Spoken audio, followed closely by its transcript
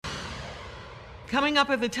Coming up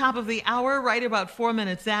at the top of the hour, right about 4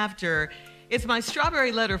 minutes after, it's my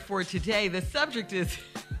strawberry letter for today. The subject is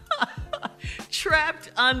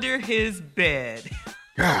trapped under his bed.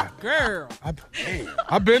 God, Girl.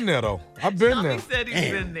 I've been there, though. I've been Tommy there. said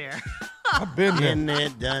he's been there. I've been there. Been there,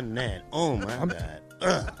 done that. Oh, my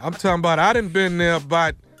God. I'm talking about I done been there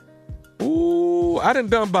about, I done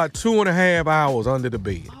done about 2.5 hours under the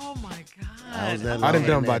bed. Oh, my How's God. that I done long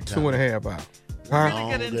done in about that 2.5 hours. We're Huh?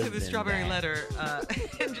 going to get into Longer the than strawberry that. letter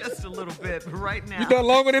in just a little bit. But right now, You done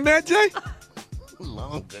longer than that, Jay?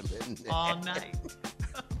 Longer than that. all night.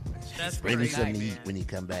 That's Bring me great, something to man. eat when you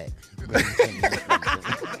come back. Bring me something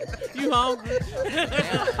to eat. You hungry?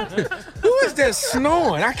 Who is that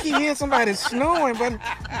snoring? I keep hearing somebody snoring,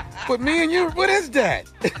 but me and you, what is that?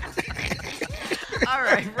 All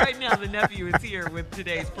right now the nephew is here with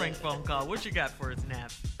today's prank phone call. What you got for us,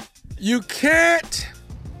 Nap? You can't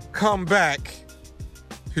come back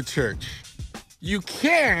to church. You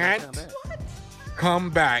can't come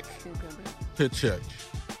back to church.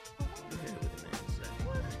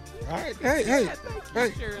 All right, hey.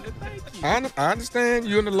 Shirley, thank you. I understand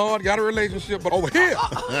you and the Lord got a relationship, but over here,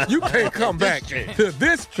 you can't come back to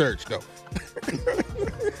this church, though.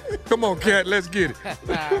 Come on, Cat, let's get it.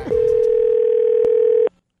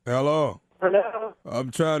 Hello. Hello?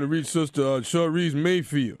 I'm trying to reach Sister Sharice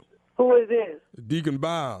Mayfield, Who is this? Deacon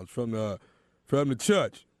Bounds from the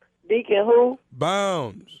church. Deacon who?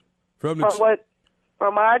 Bounds from the From what?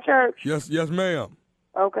 From our church? Yes, ma'am.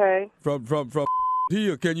 Okay. From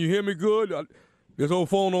here. Can you hear me good? This old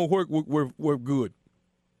phone don't work good.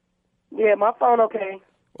 Yeah, my phone okay.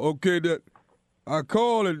 Okay, that I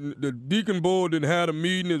called and the deacon board didn't have a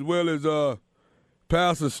meeting as well as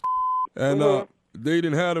Pastor and they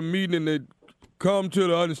didn't have a meeting and they come to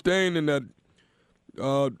the understanding that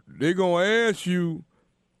they're gonna ask you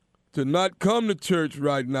to not come to church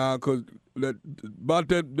right now because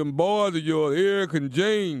them boys of yours, Eric and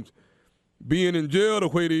James, being in jail the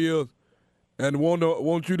way they is, and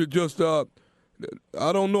want you to just I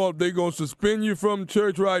don't know if they're gonna suspend you from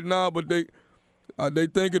church right now, but they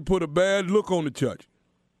think it put a bad look on the church.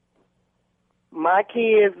 My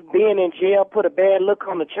kids being in jail put a bad look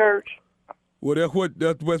on the church. Well,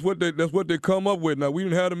 that's what they come up with. Now we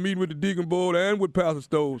didn't have a meeting with the deacon board and with Pastor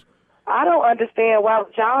Stokes. I don't understand why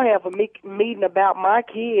would y'all have a meeting about my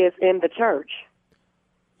kids in the church.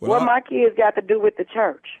 Well, What my kids got to do with the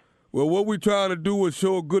church? Well, what we're trying to do is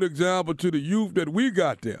show a good example to the youth that we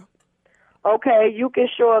got there. Okay, you can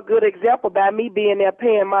show a good example by me being there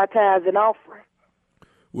paying my tithes and offering.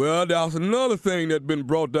 Well, that's another thing that's been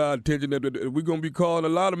brought to our attention that we're going to be calling a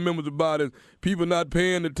lot of members about is people not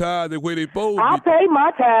paying the tithes the way they supposed to I be. pay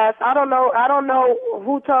my tithes. I don't know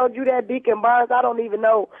who told you that, Deacon Barnes. I don't even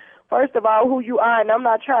know, first of all, who you are, and I'm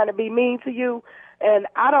not trying to be mean to you. And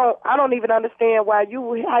I don't even understand how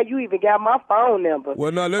you even got my phone number.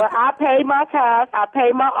 Well, now but I pay my tithes, I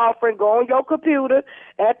pay my offering. Go on your computer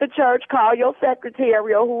at the church, call your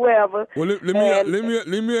secretary or whoever. Well, let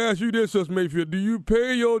me ask you this, Sister Mayfield. Do you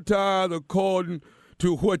pay your tithes according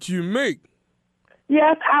to what you make?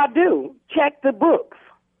 Yes, I do. Check the books.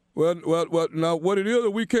 Well. Now what it is,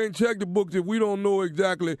 we can't check the books if we don't know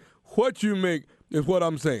exactly what you make. Is what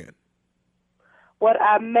I'm saying. What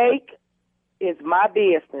I make is my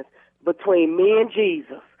business between me and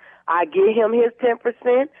Jesus. I give him his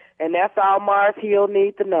 10%, and that's all Mars Hill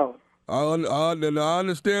needs to know. I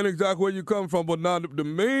understand exactly where you come from, but now the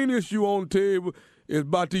main issue on the table is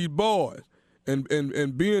about these boys and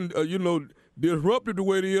being disrupted the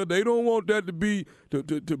way they are. They don't want that to be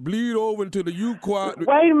to bleed over into the youth choir.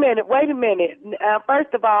 Wait a minute.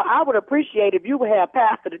 First of all, I would appreciate if you would have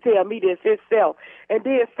Pastor to tell me this himself. And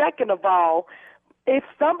then second of all, if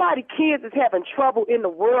somebody kids is having trouble in the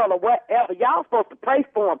world or whatever, y'all supposed to pray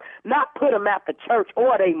for them, not put them at the church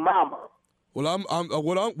or they mama. Well,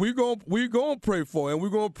 we gonna pray for, and we're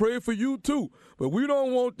gonna pray for you too. But we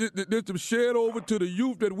don't want this to shed over to the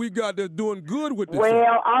youth that we got that's doing good with this.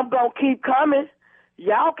 Well, I'm gonna keep coming.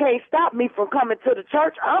 Y'all can't stop me from coming to the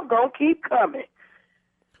church. I'm gonna keep coming.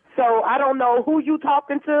 So I don't know who you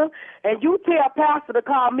talking to, and you tell Pastor to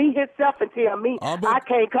call me himself and tell me I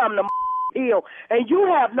can't come to Hill, and you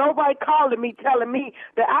have nobody calling me telling me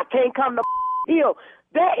that I can't come to Hill.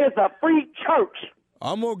 That is a free church.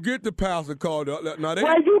 I'm going to get the pastor called up. Now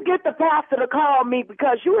Well, you get the pastor to call me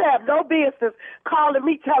because you have no business calling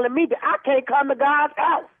me telling me that I can't come to God's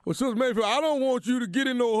house. Well, Sister Mayfield, I don't want you to get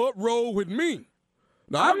in no uproar with me.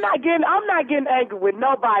 Now, I'm not getting angry with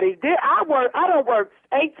nobody. I don't work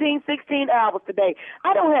 18, 16 hours today.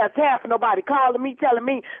 I don't have time for nobody calling me telling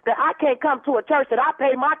me that I can't come to a church that I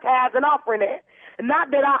pay my tithes and offering at.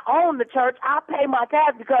 Not that I own the church. I pay my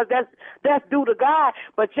tax because that's due to God.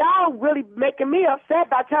 But y'all really making me upset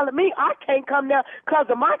by telling me I can't come there because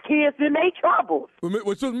of my kids and their troubles. Well,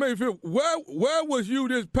 Sister Mayfield, where was you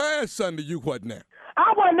this past Sunday? You what now?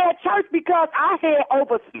 I wasn't at church because I had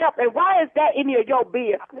overslept. And why is that any of your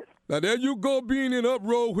business? Now there you go being in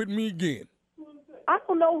uproar with me again. I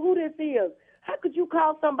don't know who this is. How could you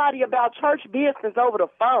call somebody about church business over the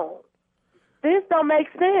phone? This don't make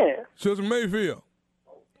sense. Sister Mayfield,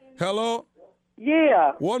 hello?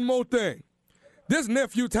 Yeah. One more thing. This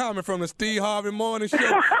nephew Tommy from the Steve Harvey Morning Show,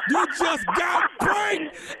 you just got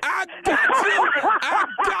pranked. I got you. I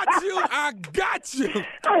got you. I got you.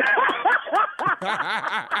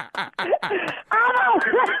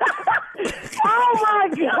 Oh, my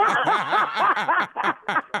God.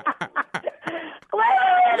 Wait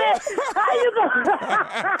a minute. How you going?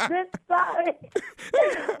 Sorry.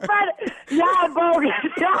 But y'all bogus.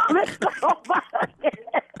 Y'all is so bogus.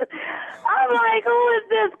 I'm like, who is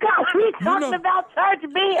this guy? We talking about church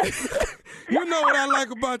business. You know what I like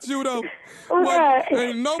about you, though? What? Well,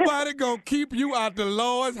 ain't nobody gonna keep you out the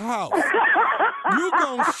Lord's house. You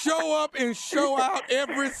gonna show up and show out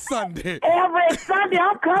every Sunday. Every Sunday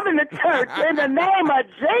I'm coming to church in the name of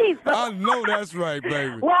Jesus. I know that's right,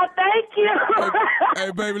 baby. Well, thank you.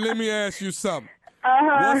 Hey, baby, let me ask you something.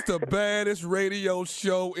 What's the baddest radio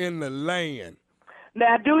show in the land?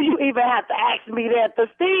 Now, do you even have to ask me that? The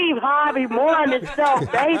Steve Harvey Morning Show,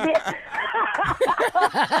 baby.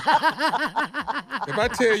 If I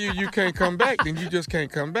tell you you can't come back, then you just can't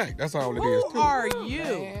come back. That's all it is. Who are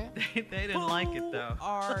you? They didn't like it, though. Who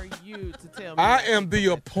are you to tell me? I am the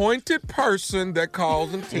appointed person that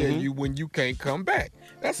calls and tell you when you can't come back.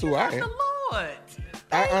 That's who I The am. Lord.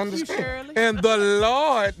 I you, understand. Shirley. And the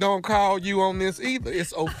Lord don't call you on this either.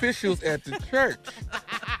 It's officials at the church.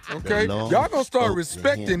 Okay? The Lord Y'all gonna start spoke to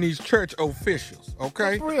respecting him. these church officials,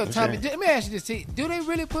 okay? For real, Tommy, let me ask you this. Do they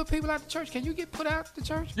really put people out the church? Can you get put out the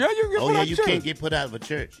church? Yeah, you can get Oh, put yeah, out you church. can't get put out of a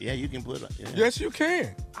church. Yeah, you can put out. Yeah. Yes, you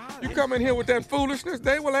can. You come in here with that foolishness,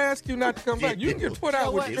 they will ask you not to come back. You can get put You know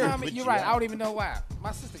out with what, church. Tommy? Put You're you right. out. I don't even know why.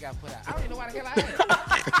 My sister got put out. I don't even know why the hell I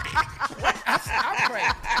am. I'm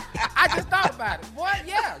crazy. I just thought about it. Boy,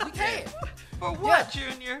 yeah, we can. For what,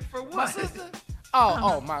 Junior? For what? My sister?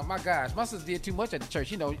 Oh my gosh. My sister did too much at the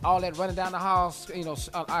church. You know, all that running down the halls, down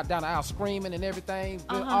the aisle screaming and everything.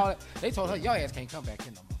 All that. They told her, your ass can't come back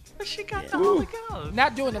here no more. But she got the Holy Ghost.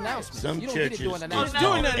 Not doing announcements. Some You don't get it churches doing is announcements.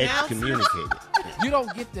 Doing called the announcements.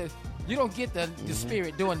 excommunicated. You don't get the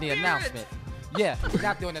spirit doing the announcement. Yeah,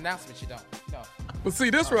 not doing announcements, you don't. No. But see,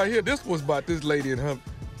 this right here, this was about this lady and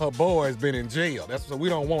her boy's been in jail. That's so we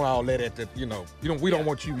don't want all that at the, we don't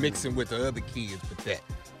want you mixing with the other kids with that.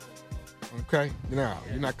 Okay? No,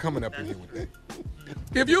 you're not coming up in here with that.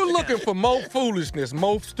 If you're looking for more foolishness,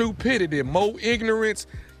 more stupidity, more ignorance,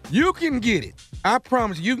 you can get it. I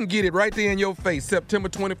promise you can get it right there in your face, September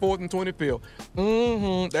 24th and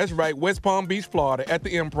 25th. That's right, West Palm Beach, Florida, at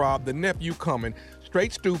the Improv, the nephew coming.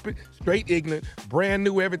 Straight stupid, straight ignorant, brand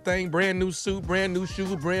new everything, brand new suit, brand new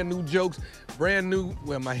shoes, brand new jokes, brand new,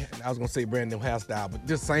 I was going to say brand new hairstyle, but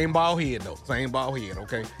just same bald head though, same bald head,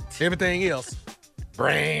 okay? Everything else,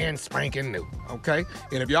 brand spanking new, okay?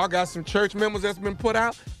 And if y'all got some church members that's been put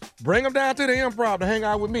out, bring them down to the Improv to hang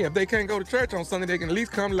out with me. If they can't go to church on Sunday, they can at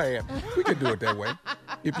least come laugh. We can do it that way.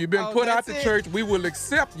 If you've been put out to church, we will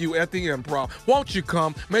accept you at the Improv. Won't you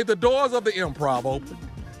come? May the doors of the Improv open.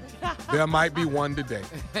 There might be one today.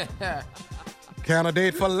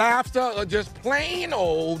 Candidate for laughter or just plain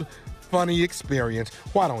old funny experience.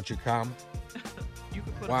 Why don't you come? You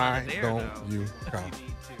can put Why them out of there, don't though, you if come? you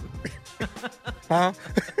need to. Huh?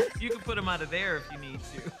 You can put them out of there if you need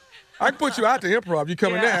to. I can put you out the Improv. You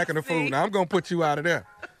come in there Yeah, acting a fool. see? Now I'm gonna put you out of there.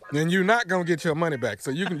 Then you're not gonna get your money back.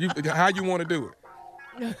 So you how you want to do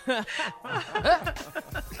it?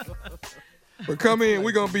 But come in,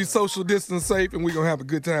 we're gonna be social distance safe and we're gonna have a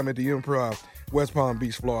good time at the Improv, West Palm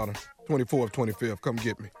Beach, Florida, 24th, 25th. Come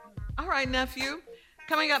get me. All right, nephew.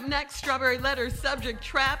 Coming up next, Strawberry Letter subject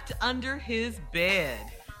trapped under his bed.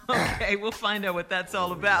 Okay, we'll find out what that's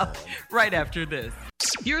all about right after this.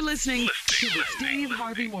 You're listening to the Steve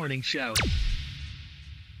Harvey Morning Show.